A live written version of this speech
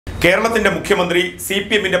കേരളത്തിന്റെ മുഖ്യമന്ത്രി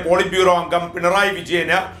സിപിഎമ്മിന്റെ പോളിറ്റ് ബ്യൂറോ അംഗം പിണറായി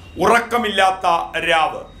വിജയന് ഉറക്കമില്ലാത്ത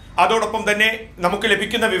രാവ്. അതോടൊപ്പം തന്നെ നമുക്ക്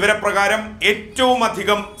ലഭിക്കുന്ന വിവരപ്രകാരം ഏറ്റവും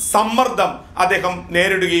അധികം സമ്മർദ്ദം അദ്ദേഹം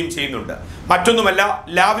നേരിടുകയും ചെയ്യുന്നുണ്ട്. മറ്റൊന്നുമല്ല,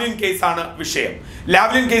 ലാവ്ലിൻ കേസാണ് വിഷയം.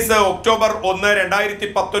 ലാവ്ലിൻ കേസ് ഒക്ടോബർ 1,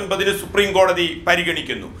 2019 സുപ്രീം കോടതി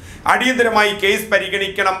പരിഗണിക്കുന്നു. അടിയന്തരമായി കേസ്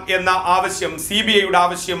പരിഗണിക്കണം എന്ന ആവശ്യം, CBIയുടെ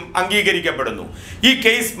ആവശ്യം അംഗീകരിക്കപ്പെടുന്നു. ഈ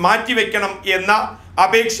കേസ് മാറ്റിവെക്കണം എന്ന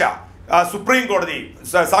അപേക്ഷ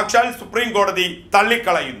സാക്ഷാൽ സുപ്രീം കോടതി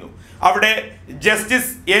തള്ളിക്കളയുന്നു. അവിടെ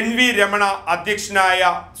ജസ്റ്റിസ് NV രമണ അധ്യക്ഷനായ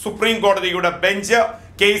സുപ്രീം കോടതിയുടെ ബെഞ്ച്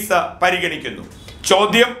കേസ് പരിഗണിക്കുന്നു.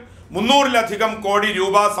 ചോദ്യം: 300-ലധികം കോടി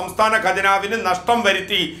രൂപ സംസ്ഥാന ഖജനാവിന് നഷ്ടം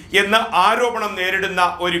വരുത്തി എന്ന ആരോപണം നേരിടുന്ന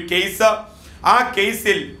ഒരു കേസ്. ആ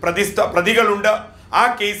കേസിൽ പ്രതികളുണ്ട്. ആ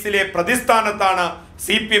കേസിലെ പ്രതിസ്ഥാനത്താണ്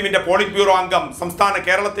CPMന്റെ പോളിറ്റ് ബ്യൂറോ അംഗം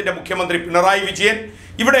കേരളത്തിന്റെ മുഖ്യമന്ത്രി പിണറായി വിജയൻ.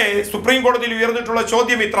 ഇവിടെ സുപ്രീം കോടതിയിൽ ഉയർന്നിട്ടുള്ള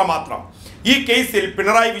ചോദ്യം ഇത്ര മാത്രം: ഈ കേസിൽ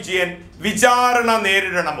പിണറായി വിജയൻ വിചാരണ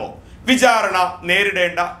നേരിടണമോ, വിചാരണ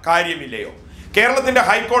നേരിടേണ്ട കാര്യമില്ലയോ? കേരളത്തിന്റെ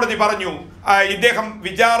ഹൈക്കോടതി പറഞ്ഞു ഇദ്ദേഹം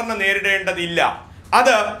വിചാരണ നേരിടേണ്ടതില്ല.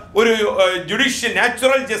 അത് ഒരു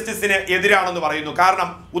നാച്ചുറൽ ജസ്റ്റിസിന് എതിരാണെന്ന് പറയുന്നു. കാരണം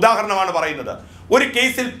ഉദാഹരണമാണ് പറയുന്നത്. ഒരു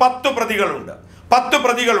കേസിൽ 10 പ്രതികളുണ്ട്.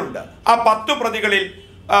 ആ 10 പ്രതികളിൽ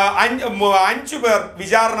 5 പേർ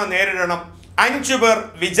വിചാരണ നേരിടണം, 5 പേർ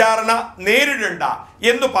വിചാരണ നേരിടണ്ട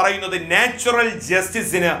എന്ന് പറയുന്നത് നാച്ചുറൽ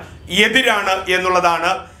ജസ്റ്റിസിന് എതിരാണ്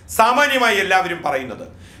എന്നുള്ളതാണ് സാമാന്യമായി എല്ലാവരും പറയുന്നത്.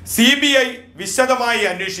 CBI വിശദമായി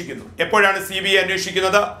അന്വേഷിക്കുന്നു. എപ്പോഴാണ് CBI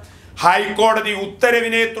അന്വേഷിക്കുന്നത്? ഹൈക്കോടതി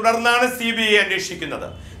ഉത്തരവിനെ തുടർന്നാണ് CBI അന്വേഷിക്കുന്നത്.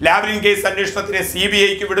 ലാവ്ലിൻ കേസ് അന്വേഷണത്തിന്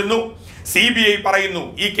CBIക്ക് വിടുന്നു. CBI പറയുന്നു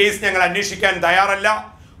ഈ കേസ് ഞങ്ങൾ അന്വേഷിക്കാൻ തയ്യാറല്ല.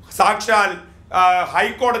 സാക്ഷാൽ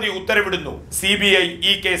ഹൈക്കോടതി ഉത്തരവിടുന്നു CBI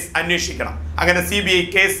ഈ കേസ് അന്വേഷിക്കണം. അങ്ങനെ CBI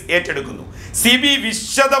കേസ് ഏറ്റെടുക്കുന്നു. CBI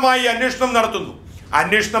വിശദമായി അന്വേഷണം നടത്തുന്നു.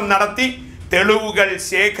 അന്വേഷണം നടത്തി തെളിവുകൾ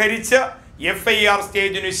ശേഖരിച്ച് FIR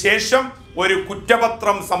സ്റ്റേജിനു ശേഷം ഒരു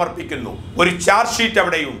കുറ്റപത്രം സമർപ്പിക്കുന്നു. ഒരു ചാർജ് ഷീറ്റ്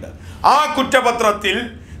അവിടെയുണ്ട്. ആ കുറ്റപത്രത്തിൽ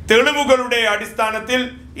തെളിവുകളുടെ അടിസ്ഥാനത്തിൽ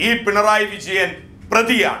ഈ പിണറായി വിജയൻ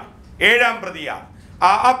പ്രതിയാണ്, 7ാം പ്രതിയാണ്.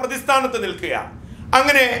 ആ പ്രതിസ്ഥാനത്ത് നിൽക്കുകയാണ്.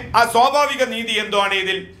 അങ്ങനെ ആ സ്വാഭാവിക നീതി എന്താണ്?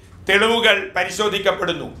 ഇതിൽ തെളിവുകൾ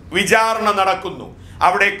പരിശോധിക്കപ്പെടുന്നു, വിചാരണ നടക്കുന്നു.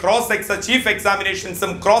 അവിടെ ചീഫ്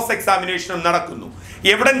എക്സാമിനേഷൻസും ക്രോസ് എക്സാമിനേഷനും നടക്കുന്നു.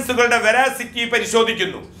 എവിഡൻസുകളുടെ വെറാസിറ്റി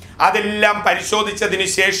പരിശോധിക്കുന്നു. അതെല്ലാം പരിശോധിച്ചതിന്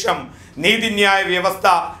ശേഷം നീതിന്യായ വ്യവസ്ഥ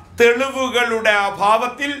തെളിവുകളുടെ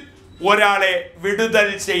അഭാവത്തിൽ ഒരാളെ വിടുതൽ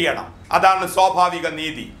ചെയ്യണം. അതാണ് സ്വാഭാവിക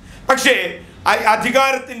നീതി. പക്ഷേ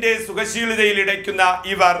അധികാരത്തിന്റെ സുഖശീലതയിൽ ഇടയ്ക്കുന്ന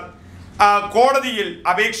ഇവർ കോടതിയിൽ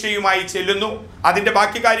അപേക്ഷയുമായി ചെല്ലുന്നു. അതിന്റെ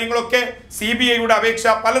ബാക്കി കാര്യങ്ങളൊക്കെ CBIയുടെ അപേക്ഷ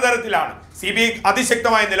പലതരത്തിലാണ്. CBI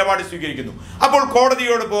അതിശക്തമായ നിലപാട് സ്വീകരിക്കുന്നു. അപ്പോൾ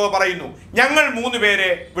കോടതിയോട് പറയുന്നു ഞങ്ങൾ 3 പേരെ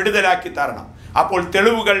വിടുതലാക്കി തരണം. അപ്പോൾ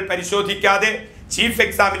തെളിവുകൾ പരിശോധിക്കാതെ ചീഫ്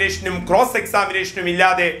എക്സാമിനേഷനും ക്രോസ് എക്സാമിനേഷനും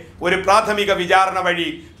ഇല്ലാതെ ഒരു പ്രാഥമിക വിചാരണ വഴി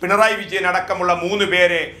പിണറായി വിജയൻ അടക്കമുള്ള 3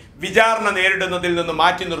 പേരെ വിചാരണ നേരിടുന്നതിൽ നിന്ന്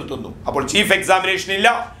മാറ്റി നിർത്തുന്നു. അപ്പോൾ ചീഫ് എക്സാമിനേഷൻ ഇല്ല,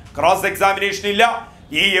 ക്രോസ് എക്സാമിനേഷൻ ഇല്ല.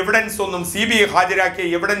 ഈ എവിഡൻസ് ഒന്നും CBI ഹാജരാക്കിയ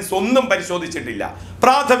എവിഡൻസ് ഒന്നും പരിശോധിച്ചിട്ടില്ല.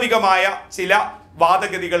 പ്രാഥമികമായ ചില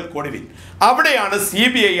വാദഗതികൾക്കൊടുവിൽ അവിടെയാണ്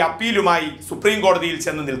CBI അപ്പീലുമായി സുപ്രീം കോടതിയിൽ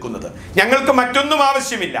ചെന്ന് നിൽക്കുന്നത്. ഞങ്ങൾക്ക് മറ്റൊന്നും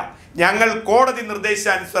ആവശ്യമില്ല. ഞങ്ങൾ കോടതി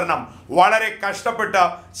നിർദ്ദേശാനുസരണം വളരെ കഷ്ടപ്പെട്ട്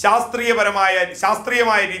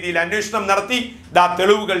ശാസ്ത്രീയമായ രീതിയിൽ അന്വേഷണം നടത്തി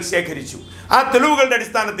തെളിവുകൾ ശേഖരിച്ചു. ആ തെളിവുകളുടെ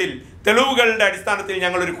അടിസ്ഥാനത്തിൽ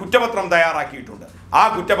ഞങ്ങൾ ഒരു കുറ്റപത്രം തയ്യാറാക്കിയിട്ടുണ്ട്. ആ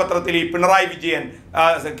കുറ്റപത്രത്തിൽ ഈ പിണറായി വിജയൻ,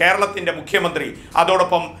 കേരളത്തിന്റെ മുഖ്യമന്ത്രി,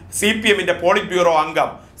 അതോടൊപ്പം CPMന്റെ പോളിറ്റ് ബ്യൂറോ അംഗം,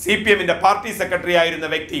 CPMന്റെ പാർട്ടി സെക്രട്ടറി ആയിരുന്ന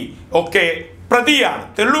വ്യക്തി ഒക്കെ പ്രതിയാണ്.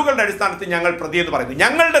 തെളിവുകളുടെ അടിസ്ഥാനത്തിൽ ഞങ്ങൾ പ്രതി എന്ന് പറയുന്നു.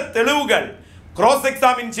 ഞങ്ങളുടെ തെളിവുകൾ ക്രോസ്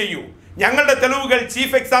എക്സാമിൻ ചെയ്യൂ, ഞങ്ങളുടെ തെളിവുകൾ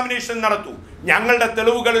ചീഫ് എക്സാമിനേഷൻ നടത്തൂ, ഞങ്ങളുടെ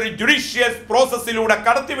തെളിവുകൾ ഒരു ജുഡീഷ്യസ് പ്രോസസ്സിലൂടെ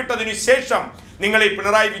കടത്തിവിട്ടതിനു ശേഷം നിങ്ങൾ ഈ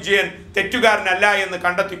പിണറായി വിജയൻ തെറ്റുകാരനല്ല എന്ന്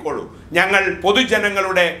കണ്ടെത്തിക്കോളൂ. ഞങ്ങൾ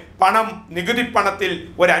പൊതുജനങ്ങളുടെ പണം, നികുതി പണത്തിൽ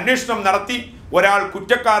ഒരു അന്വേഷണം നടത്തി ഒരാൾ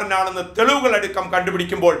കുറ്റക്കാരനാണെന്ന് തെളിവുകളടക്കം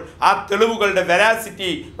കണ്ടുപിടിക്കുമ്പോൾ ആ തെളിവുകളുടെ വെറാസിറ്റി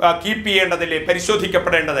കീപ്പ് ചെയ്യേണ്ടതല്ലേ,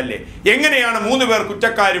 പരിശോധിക്കപ്പെടേണ്ടതല്ലേ? എങ്ങനെയാണ് 3 പേർ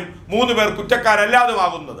കുറ്റക്കാരും 3 പേർ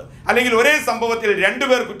കുറ്റക്കാരല്ലാതുമാകുന്നത്? അല്ലെങ്കിൽ ഒരേ സംഭവത്തിൽ 2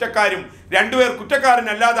 പേർ കുറ്റക്കാരും 2 പേർ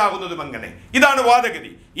കുറ്റക്കാരനല്ലാതാകുന്നതും എങ്ങനെ? ഇതാണ്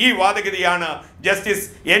വാദഗതി. ഈ വാദഗതിയാണ് ജസ്റ്റിസ്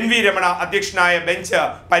NV രമണ അധ്യക്ഷനായ ബെഞ്ച്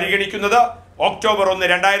പരിഗണിക്കുന്നത്. ഒക്ടോബർ 1,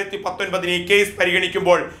 2019 ഈ കേസ്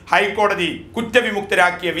പരിഗണിക്കുമ്പോൾ ഹൈക്കോടതി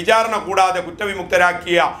വിചാരണ കൂടാതെ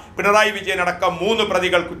കുറ്റവിമുക്തരാക്കിയ പിണറായി വിജയൻ അടക്കം 3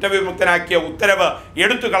 പ്രതികൾ കുറ്റവിമുക്തനാക്കിയ ഉത്തരവ്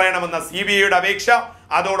എടുത്തു കളയണമെന്ന CBIയുടെ അപേക്ഷ,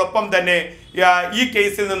 അതോടൊപ്പം തന്നെ ഈ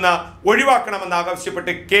കേസിൽ നിന്ന് ഒഴിവാക്കണമെന്ന്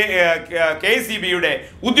ആവശ്യപ്പെട്ട് KCBയുടെ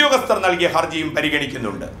ഉദ്യോഗസ്ഥർ നൽകിയ ഹർജിയും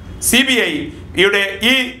പരിഗണിക്കുന്നുണ്ട്. CBIയുടെ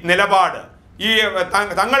ഈ നിലപാട്,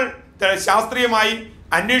 തങ്ങൾ ശാസ്ത്രീയമായി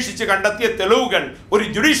അന്വേഷിച്ച് കണ്ടെത്തിയ തെളിവുകൾ ഒരു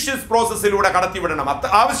ജുഡീഷ്യസ് പ്രോസസ്സിലൂടെ കടത്തിവിടണം.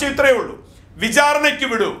 ആവശ്യം ഇത്രയേ ഉള്ളൂ. വിചാരണയ്ക്ക്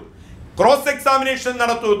വിടൂ, cross examination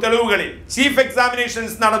നടത്തൂ, തെളിവുകളിൽ chief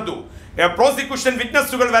examinations നടത്തൂ, prosecution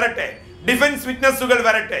വിറ്റ്നസ്സുകൾ വരട്ടെ, ഡിഫൻസ് വിറ്റ്നസ്സുകൾ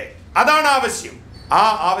വരട്ടെ. അതാണ് ആവശ്യം. ആ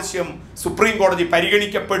ആവശ്യം സുപ്രീം കോടതി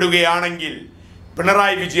പരിഗണിക്കപ്പെടുകയാണെങ്കിൽ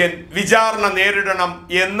പിണറായി വിജയൻ വിചാരണ നേരിടണം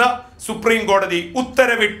എന്ന് സുപ്രീം കോടതി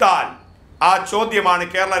ഉത്തരവിട്ടാൽ ആ ചോദ്യമാണ്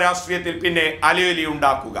കേരള രാഷ്ട്രീയത്തിൽ പിന്നെ അലയൊലി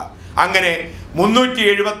ഉണ്ടാക്കുക. അങ്ങനെ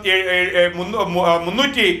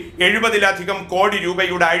 370-ലധികം കോടി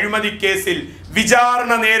രൂപയുടെ അഴിമതി കേസിൽ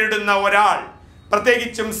വിചാരണ നേരിടുന്ന ഒരാൾ,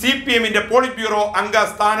 പ്രത്യേകിച്ചും CPM-ന്റെ പോളിറ്റ് ബ്യൂറോ അംഗ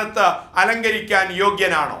സ്ഥാനത്ത് അലങ്കരിക്കാൻ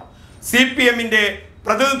യോഗ്യനാണോ? CPM-ന്റെ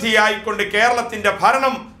പ്രതിനിധിയായിക്കൊണ്ട് കേരളത്തിന്റെ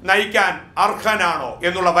ഭരണം നയിക്കാൻ അർഹനാണോ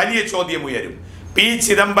എന്നുള്ള വലിയ ചോദ്യം ഉയരും. പി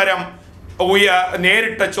ചിദംബരം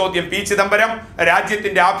നേരിട്ട ചോദ്യം. പി ചിദംബരം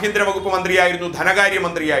രാജ്യത്തിന്റെ ആഭ്യന്തര വകുപ്പ് മന്ത്രിയായിരുന്നു,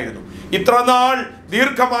 ധനകാര്യമന്ത്രിയായിരുന്നു. ഇത്രനാൾ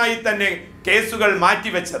ദീർഘമായി തന്നെ കേസുകൾ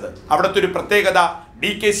മാറ്റിവെച്ചത്. അവിടുത്തെ ഒരു പ്രത്യേകത,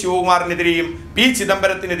 DK ശിവകുമാറിനെതിരെയും പി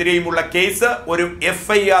ചിദംബരത്തിനെതിരെയുമുള്ള കേസ് ഒരു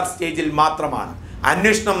FIR സ്റ്റേജിൽ മാത്രമാണ്.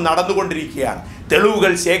 അന്വേഷണം നടന്നുകൊണ്ടിരിക്കുകയാണ്,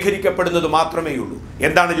 തെളിവുകൾ ശേഖരിക്കപ്പെടുന്നത് മാത്രമേ ഉള്ളൂ.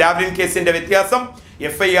 എന്താണ് ലാവ്ലിൻ കേസിന്റെ വ്യത്യാസം?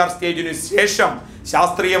 FIR സ്റ്റേജിനു ശേഷം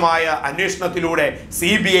ശാസ്ത്രീയമായ അന്വേഷണത്തിലൂടെ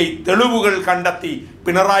CBI തെളിവുകൾ കണ്ടെത്തി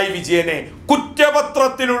പിണറായി വിജയനെ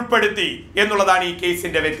കുറ്റപത്രത്തിൽ ഉൾപ്പെടുത്തി എന്നുള്ളതാണ് ഈ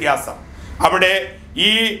കേസിന്റെ വ്യത്യാസം. അവിടെ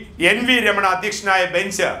ഈ NV രമണ അധ്യക്ഷനായ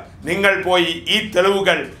ബെഞ്ച്, നിങ്ങൾ പോയി ഈ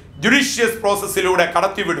തെളിവുകൾ ജുഡീഷ്യസ് പ്രോസസ്സിലൂടെ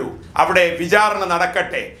കടത്തിവിടൂ, അവിടെ വിചാരണ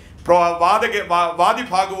നടക്കട്ടെ,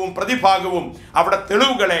 വാദിഭാഗവും പ്രതിഭാഗവും അവിടെ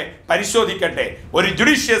തെളിവുകളെ പരിശോധിക്കട്ടെ, ഒരു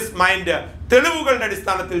ജുഡീഷ്യസ് മൈൻഡ് തെളിവുകളുടെ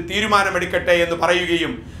അടിസ്ഥാനത്തിൽ തീരുമാനമെടുക്കട്ടെ എന്ന്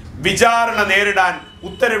പറയുകയും വിചാരണ നേരിടാൻ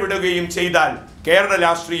ഉത്തരവിടുകയും ചെയ്താൽ കേരള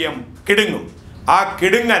രാഷ്ട്രീയം കിടുങ്ങും. ആ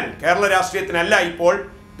കിടുങ്ങൽ കേരള രാഷ്ട്രീയത്തിനല്ല, ഇപ്പോൾ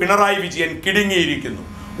പിണറായി വിജയൻ കിടുങ്ങിയിരിക്കുന്നു,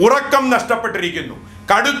 ഉറക്കം നഷ്ടപ്പെട്ടിരിക്കുന്നു.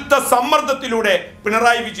 കടുത്ത സമ്മർദ്ദത്തിലൂടെ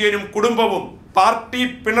പിണറായി വിജയനും കുടുംബവും പാർട്ടി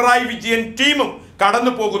പിണറായി വിജയൻ ടീമും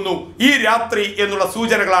കടന്നു പോകുന്നു ഈ രാത്രി എന്നുള്ള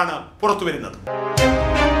സൂചനകളാണ് പുറത്തു വരുന്നത്.